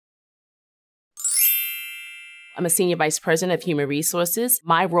I'm a senior vice president of human resources.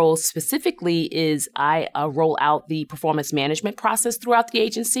 My role specifically is I roll out the performance management process throughout the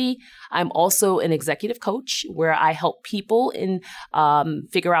agency. I'm also an executive coach where I help people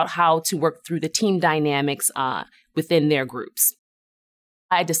figure out how to work through the team dynamics within their groups.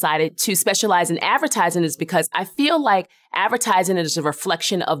 I decided to specialize in advertising is because I feel like advertising is a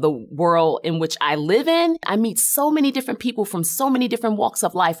reflection of the world in which I live in. I meet so many different people from so many different walks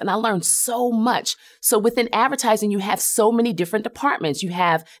of life, and I learn so much. So within advertising, you have so many different departments. You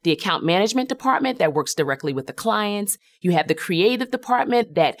have the account management department that works directly with the clients. You have the creative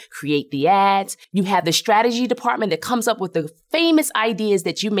department that create the ads. You have the strategy department that comes up with the famous ideas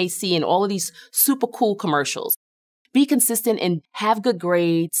that you may see in all of these super cool commercials. Be consistent and have good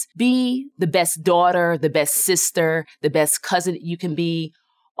grades. Be the best daughter, the best sister, the best cousin you can be.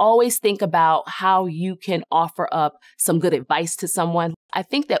 Always think about how you can offer up some good advice to someone. I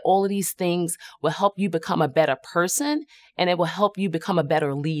think that all of these things will help you become a better person, and it will help you become a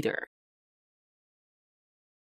better leader.